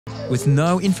With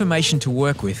no information to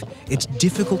work with, it's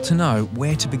difficult to know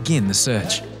where to begin the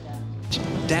search.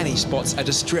 Danny spots a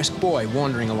distressed boy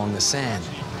wandering along the sand.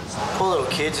 Poor little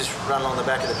kid just running along the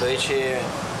back of the beach here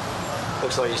and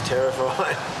looks like he's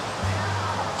terrified.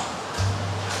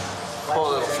 Poor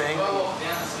little thing.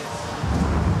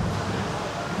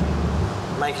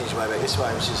 Making his way back this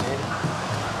way, which is handy.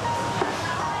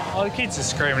 Oh, the kid's just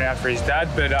screaming out for his dad,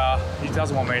 but he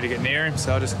doesn't want me to get near him,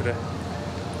 so I just got to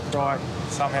try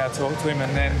somehow talk to him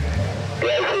and then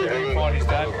find his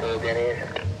dad.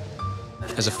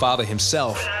 As a father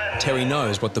himself, Terry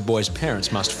knows what the boy's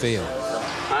parents must feel.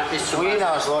 It's the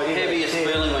heaviest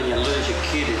feeling when you lose your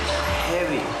kid. It's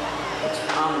heavy. It's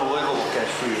unbelievable what goes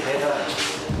through your head.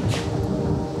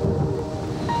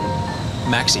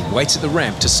 Maxie waits at the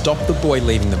ramp to stop the boy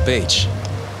leaving the beach.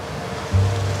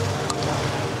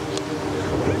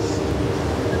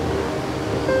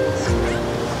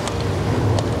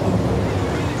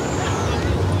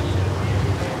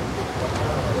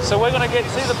 So we're going to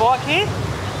see the bike here?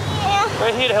 Yeah.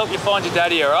 We're here to help you find your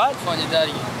daddy, all right? Find your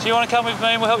daddy. Do you want to come with me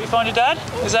and we'll help you find your dad?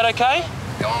 Is that okay?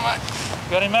 Go on, mate.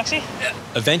 Got him, Maxie? Yeah.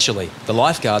 Eventually, the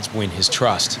lifeguards win his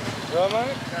trust. Right,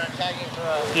 mate? Going to take him for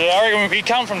a... Yeah, I reckon we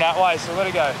come from that way, so let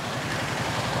it go.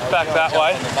 Back that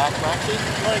way. On the back, Maxie. You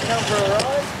want to come for a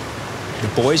ride?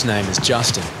 The boy's name is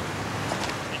Justin.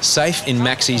 Safe in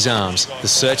Maxie's arms, the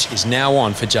search is now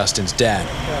on for Justin's dad.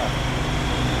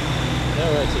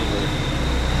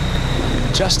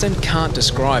 Justin can't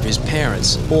describe his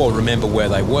parents or remember where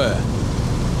they were.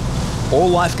 All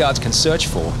lifeguards can search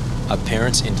for are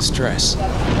parents in distress.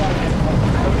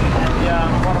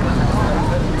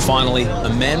 Finally, a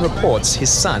man reports his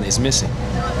son is missing.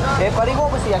 Yeah, buddy,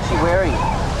 what was he actually wearing?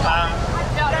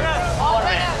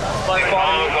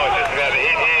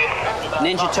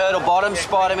 Ninja Turtle bottom,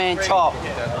 Spider-Man top.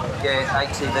 Yeah,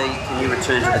 ATV, can you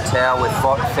return to the tower? We've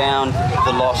found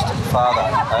the lost father.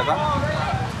 Over.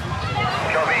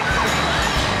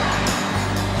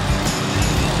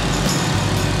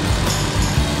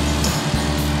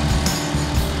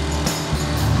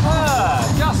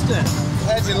 Justin.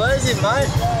 How'd you lose him, mate?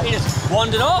 He just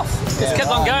wandered off. Just kept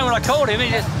on going when I called him.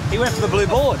 He went for the blue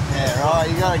board. Yeah, right.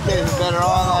 You got to keep a better eye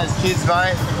on those kids,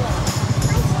 mate.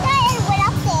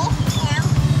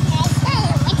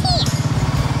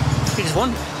 He just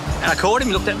wandered. And I called him,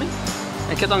 he looked at me,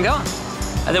 and kept on going.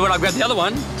 And then when I grabbed the other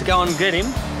one to go and get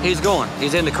him, he's gone.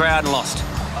 He's in the crowd and lost.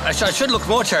 I should look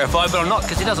more terrified, but I'm not,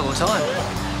 because he does it all the time.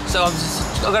 So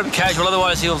I've got to be casual,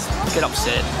 otherwise he'll get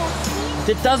upset.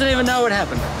 It doesn't even know what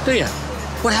happened, do you?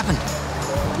 What happened?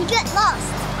 You get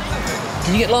lost.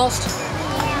 Did you get lost?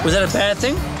 Yeah. Was that a bad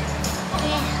thing?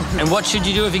 Yeah. And what should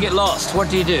you do if you get lost? What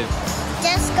do you do?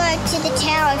 Just go to the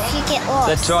tower if you get lost.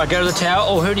 That's right, go to the tower,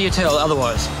 or who do you tell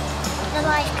otherwise? The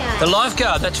lifeguard. The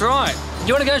lifeguard, that's right. Do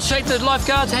you want to go shake the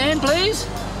lifeguard's hand, please?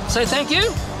 Say thank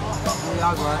you?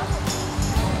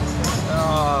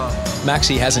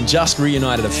 Maxie hasn't just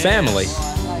reunited a family,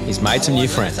 he's made some new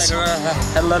friends.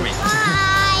 Hello. Bye.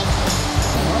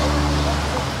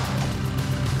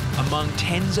 Among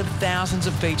tens of thousands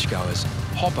of beachgoers,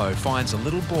 Hoppo finds a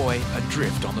little boy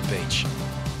adrift on the beach.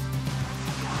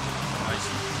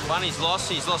 One, he's lost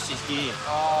his gear.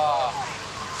 Oh.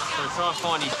 So try and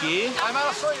find his gear. Hey, mate,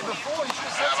 I saw you before. You should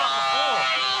have said something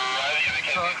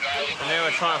before. And now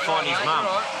we're trying to find his mum.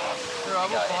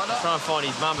 Try and find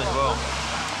his mum as well.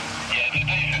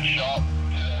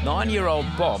 9-year-old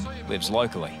Bob lives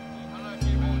locally.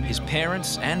 His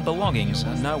parents and belongings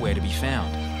are nowhere to be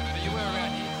found. It's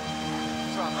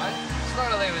all right, mate. It's not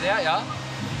going to leave without you.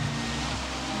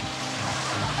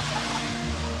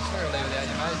 It's not going to leave without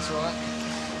you, mate. It's all right.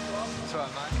 It's all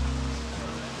right, mate.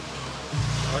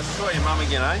 Let's try your mum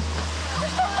again, eh?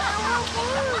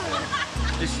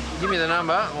 Just give me the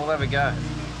number and we'll have a go.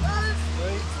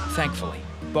 Thankfully,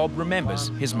 Bob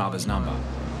remembers his mother's number. My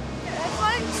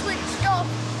phone switched off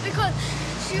because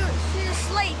she's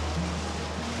asleep.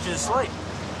 She's asleep.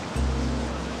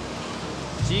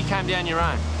 So you came down your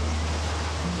own?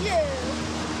 Yeah.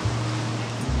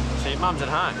 So your mum's at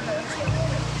home?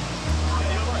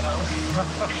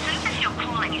 The service you're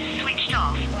calling is switched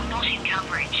off or not in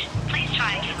coverage. Please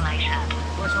try again later.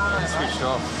 Switched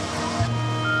off.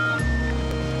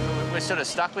 We're sort of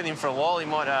stuck with him for a while. He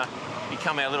might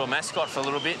become our little mascot for a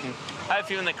little bit, and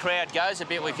hopefully when the crowd goes a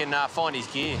bit, we can find his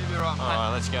gear. All right,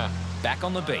 let's go. Back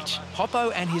on the beach,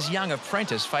 Hoppo and his young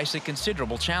apprentice face a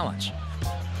considerable challenge.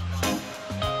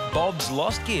 Bob's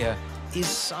lost gear is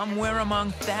somewhere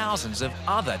among thousands of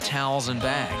other towels and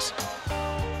bags.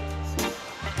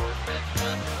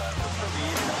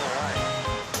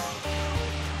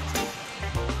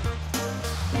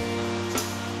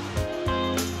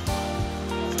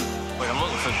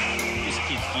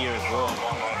 gear as well.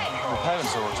 The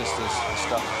payments are all just this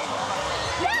stuff.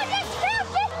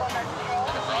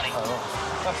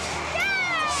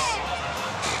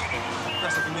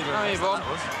 How are you, Bob?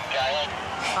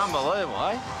 Unbelievable,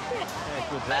 eh? Yeah,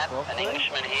 good that, Bob. An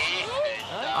Englishman here.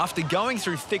 After going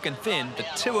through thick and thin, the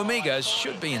two amigos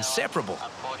should be inseparable.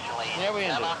 How we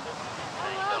ended?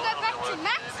 We'll go back to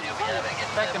Maxi.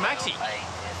 Back to Maxi?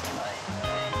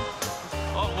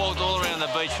 I've walked all around the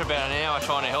beach for about an hour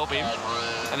trying to help him,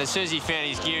 and as soon as he found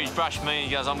his gear, he's brushed me and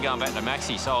he goes, I'm going back to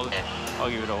Maxi, so I'll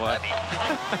give it away.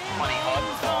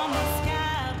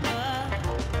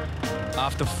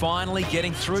 After finally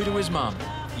getting through to his mum,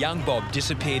 young Bob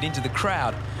disappeared into the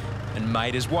crowd and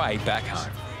made his way back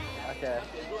home. Okay.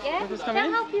 Yeah? Can I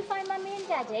help you find Mummy and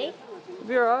Daddy? It'll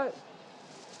be alright.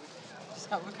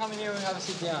 We'll come in here and have a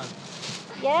sit down.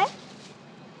 Yeah?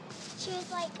 She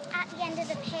was like at the end of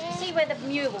the pier. See where the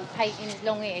mural painting is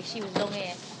long hair? She was long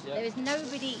hair. Yep. There was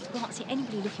nobody, you can't see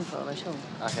anybody looking for her at all.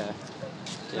 Okay.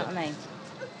 You know what I mean?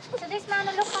 So this man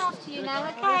will look after you now,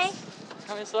 okay?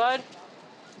 Come inside.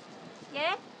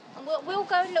 Yeah? And we'll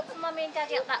go and look for Mummy and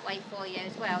Daddy up that way for you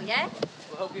as well, yeah?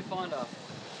 We'll help you find her.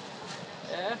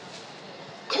 Yeah?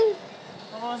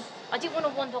 Come on. I didn't want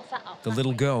to wander off that up. The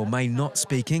little girl may not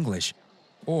speak English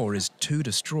or is too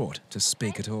distraught to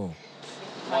speak at all.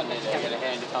 Might need to get a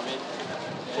hand to come in.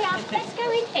 Yeah, let's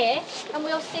go in here and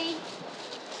we'll see.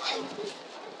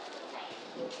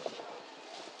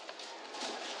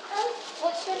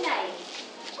 What's your name?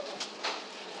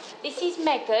 This is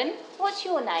Megan. What's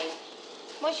your name?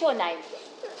 What's your name?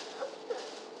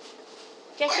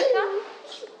 Jessica?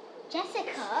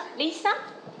 Jessica? Lisa?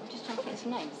 I'm just trying to think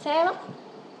some names. Sarah?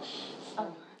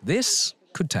 Oh. This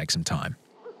could take some time.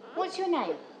 What's your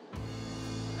name?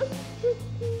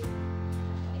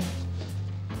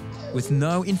 With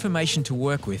no information to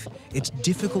work with, it's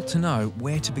difficult to know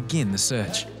where to begin the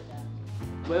search.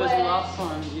 Where was the last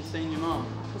time you seen your mum?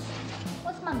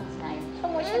 What's Mummy's name?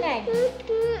 Oh, what's your name?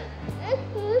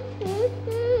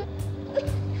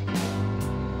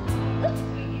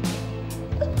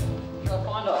 I'll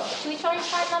find her. Should we try and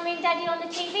find Mummy and Daddy on the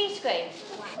TV screen?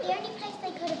 The only place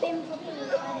they could have been probably was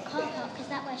by the car park because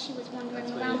that's where she was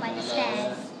wandering around by the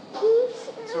stairs.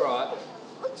 It's alright.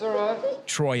 It's alright.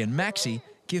 Troy and Maxie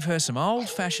give her some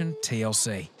old-fashioned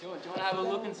TLC. Do you want to have a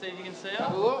look and see if you can see her?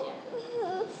 Have a look.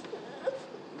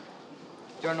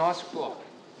 Do you want a nice block?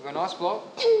 You got a nice block?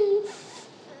 You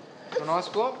got a nice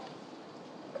block?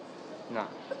 No.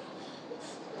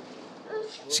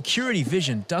 Security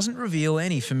vision doesn't reveal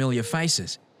any familiar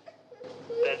faces.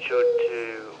 Attention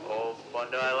to all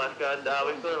Bondi lifeguards.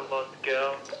 We've got a lost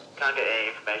girl. Can't get any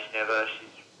information of her.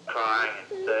 She's crying.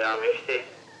 And so if you see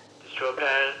distraught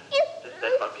parents, just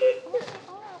step up here.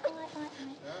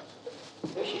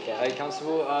 Hey,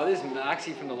 Constable. This is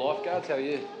Maxie from the lifeguards. How are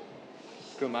you?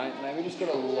 Good, mate. Mate, we just got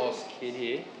a lost kid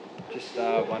here. Just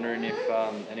wondering if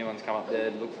anyone's come up there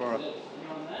to look for her.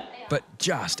 But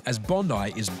just as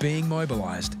Bondi is being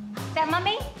mobilised, Is that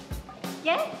Mummy?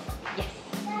 Yeah? Yes.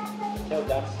 Tell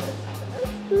Dad.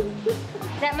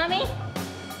 Is that Mummy?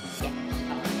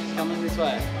 She's coming this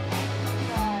way.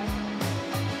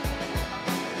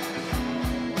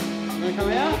 You want to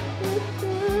come out?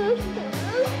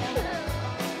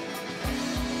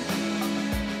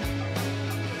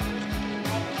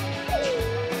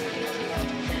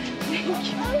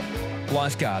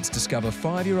 lifeguards discover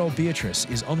 5-year-old Beatrice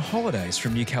is on holidays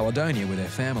from New Caledonia with her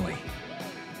family.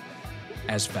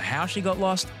 As for how she got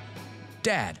lost,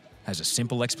 Dad has a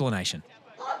simple explanation.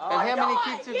 And how many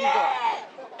kids have you got?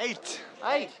 8.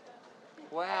 8?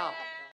 Wow.